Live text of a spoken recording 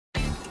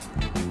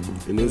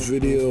In this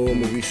video, I'm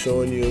going to be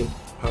showing you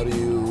how to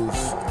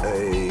use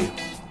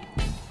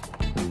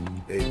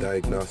a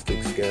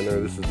diagnostic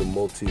scanner. This is the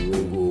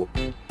Multilingual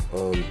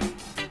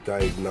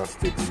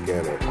Diagnostic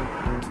Scanner.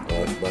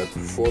 It's by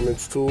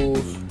Performance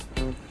Tools.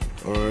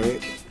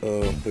 Alright,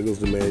 here goes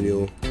the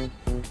manual.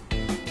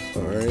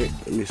 Alright,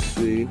 let me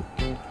see.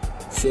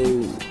 So,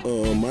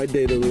 my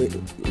data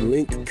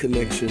link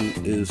connection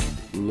is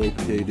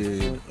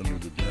located under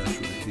the dash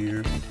right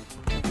here.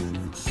 As you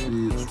can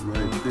see, it's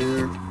right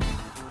there.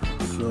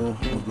 So,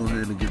 I'll go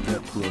ahead and get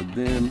that plugged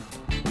in.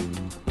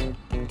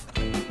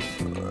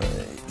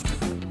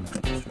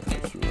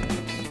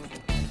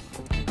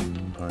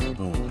 Alright,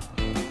 boom.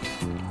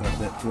 Got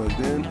that plugged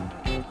in.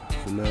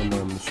 So now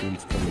my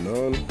machine's coming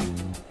on.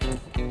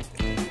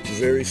 It's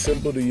very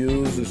simple to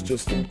use. It's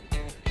just a,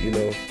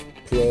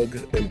 plug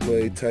and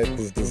play type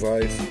of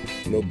device.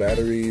 No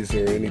batteries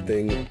or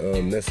anything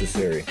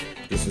necessary.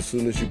 Just as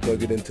soon as you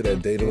plug it into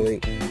that data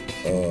link,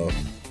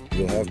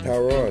 you'll have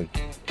power on.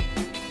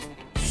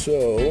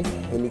 So,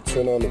 let me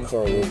turn on the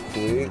car real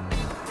quick.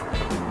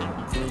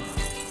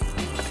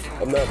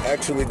 I'm not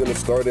actually going to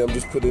start it, I'm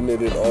just putting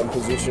it in on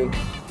position.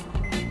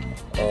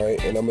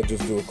 Alright, and I'm going to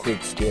just do a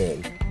quick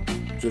scan,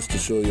 just to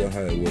show you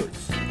how it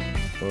works.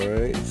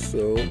 Alright,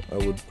 so I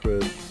would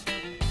press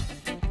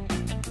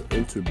the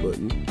enter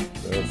button.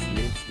 Now it's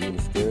doing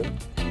a scan.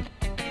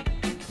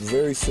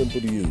 Very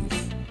simple to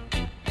use.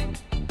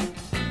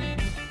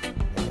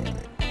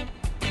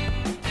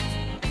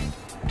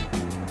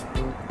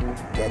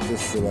 Got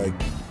this for like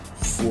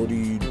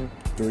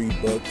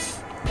 $43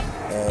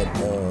 at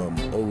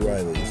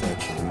O'Reilly's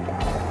actually.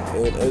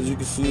 And as you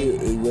can see,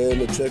 it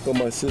ran a check on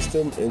my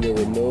system and there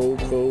were no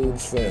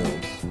codes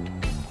found.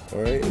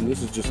 Alright, and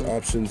this is just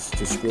options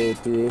to scroll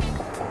through.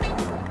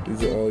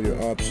 These are all your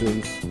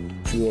options.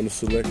 If you want to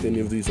select any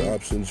of these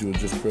options, you would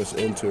just press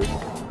enter.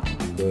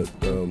 But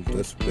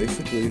that's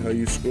basically how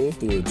you scroll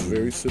through it. It's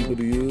very simple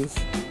to use.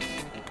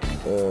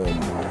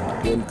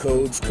 When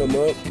codes come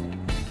up,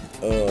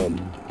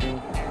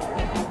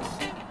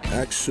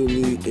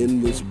 actually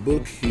in this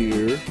book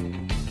here,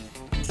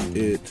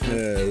 it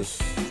has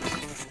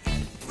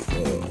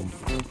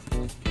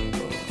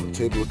a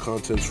table of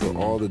contents for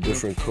all the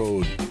different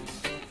codes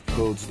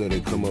that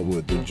it come up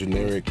with, the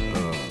generic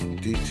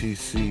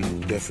DTC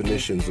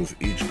definitions of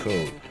each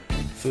code.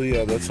 So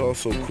yeah, that's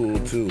also cool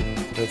too.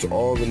 That's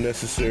all the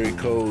necessary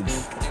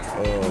codes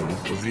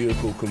a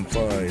vehicle can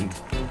find.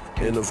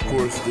 And of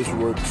course this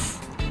works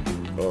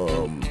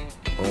on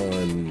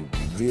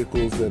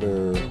vehicles that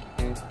are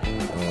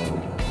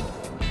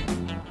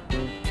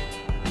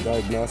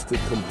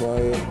diagnostic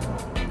compliant,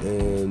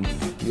 and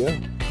yeah,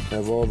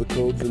 have all the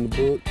codes in the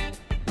book.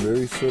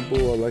 Very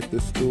simple. I like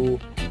this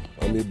tool.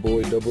 I'm your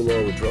boy Double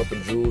R with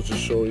Dropping Jewels,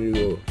 just showing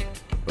you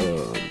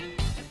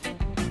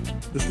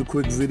just a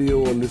quick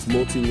video on this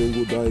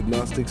multilingual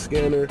diagnostic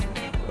scanner.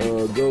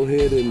 Go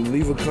ahead and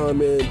leave a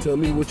comment, tell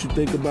me what you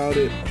think about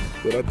it.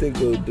 But I think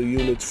the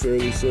unit's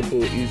fairly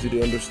simple, easy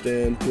to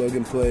understand, plug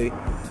and play.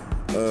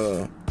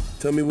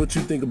 Tell me what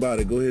you think about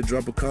it. Go ahead,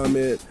 drop a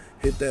comment,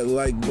 hit that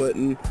like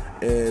button,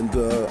 and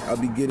I'll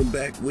be getting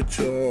back with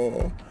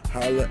y'all.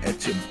 Holla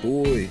at your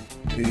boy.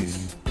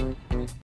 Peace.